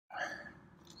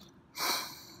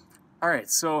All right,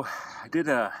 so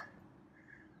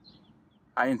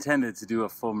I intended to do a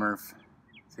full Murph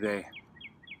today.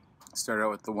 Started out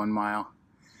with the 1 mile.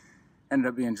 Ended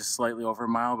up being just slightly over a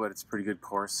mile, but it's a pretty good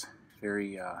course.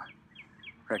 Very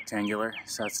rectangular,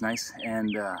 so that's nice.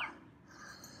 And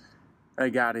I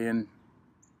got in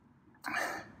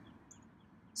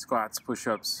squats,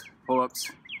 push-ups,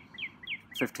 pull-ups,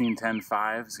 15, 10,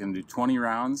 5. It's gonna do 20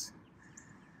 rounds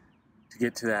to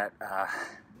get to that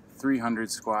 300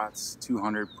 squats,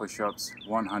 200 push-ups,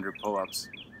 100 pull-ups.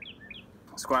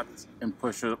 Squats and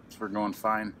push-ups were going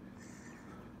fine,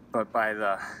 but by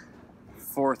the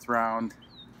 4th round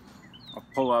of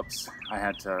pull-ups, I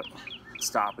had to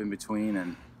stop in between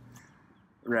and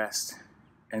rest.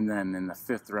 And then in the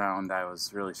 5th round, I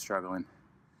was really struggling.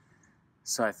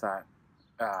 So I thought,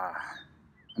 I'm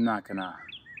not gonna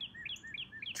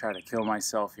try to kill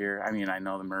myself here. I mean, I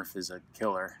know the Murph is a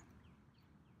killer,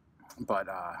 but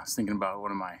I was thinking about one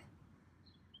of my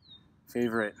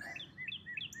favorite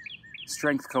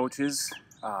strength coaches,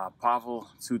 Pavel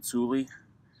Tsutsuli.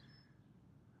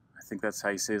 I think that's how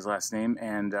you say his last name.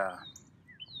 And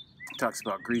talks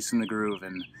about greasing the groove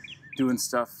and doing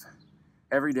stuff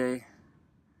every day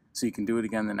so you can do it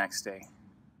again the next day.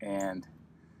 And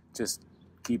just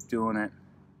keep doing it.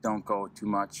 Don't go too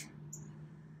much.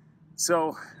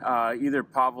 So either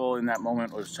Pavel in that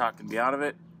moment was talking me out of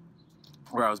it,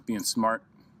 or I was being smart.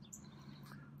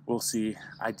 We'll see.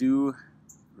 I do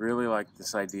really like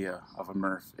this idea of a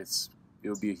Murph.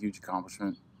 It'll be a huge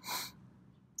accomplishment.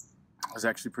 I was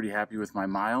actually pretty happy with my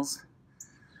miles.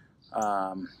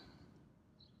 I'll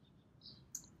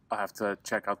have to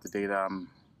check out the data. I'm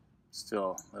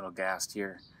still a little gassed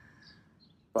here,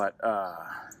 but I'll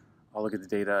look at the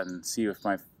data and see if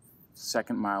my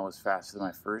second mile was faster than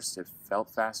my first. It felt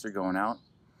faster going out.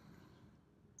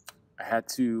 I had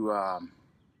to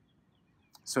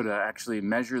so to actually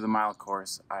measure the mile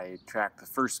course, I tracked the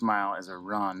first mile as a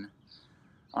run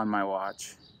on my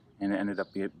watch, and it ended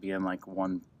up being like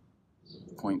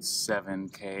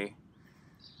 1.7K.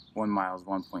 1 mile is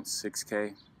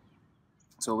 1.6K.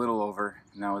 So a little over,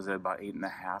 and that was at about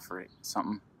 8.5 or 8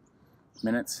 something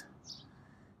minutes.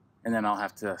 And then I'll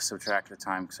have to subtract the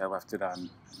time because I left it on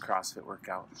CrossFit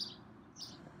workout.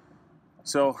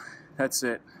 So that's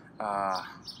it.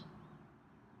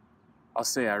 I'll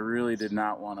say I really did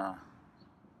not want to.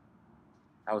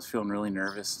 I was feeling really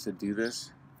nervous to do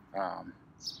this.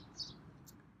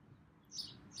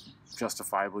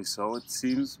 Justifiably so, it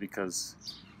seems, because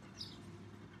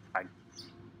I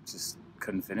just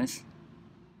couldn't finish.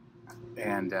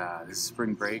 And this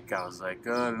spring break, I was like,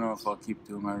 I don't know if I'll keep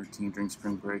doing my routine during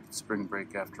spring break. It's spring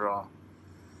break after all.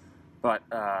 But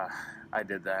I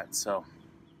did that, so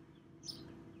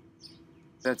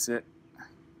that's it.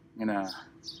 I'm gonna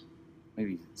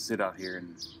maybe sit out here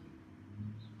and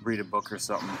read a book or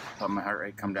something, let my heart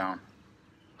rate come down.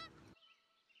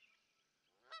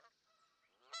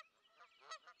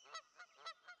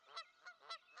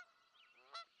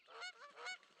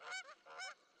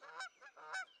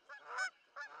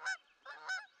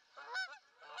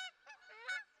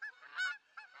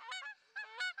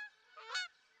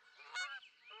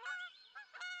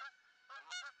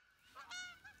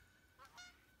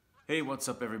 Hey, what's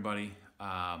up, everybody?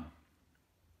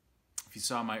 If you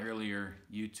saw my earlier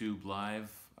YouTube live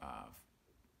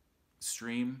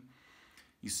stream,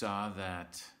 you saw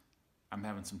that I'm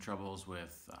having some troubles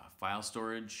with file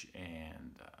storage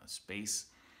and space.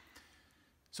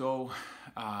 So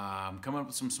I'm coming up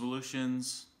with some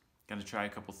solutions. Gonna try a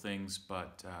couple things,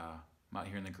 but I'm out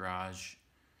here in the garage,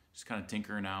 just kind of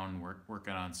tinkering out and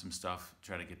working on some stuff,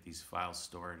 try to get these files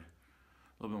stored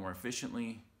a little bit more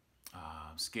efficiently.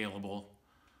 Scalable,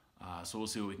 so we'll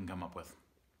see what we can come up with.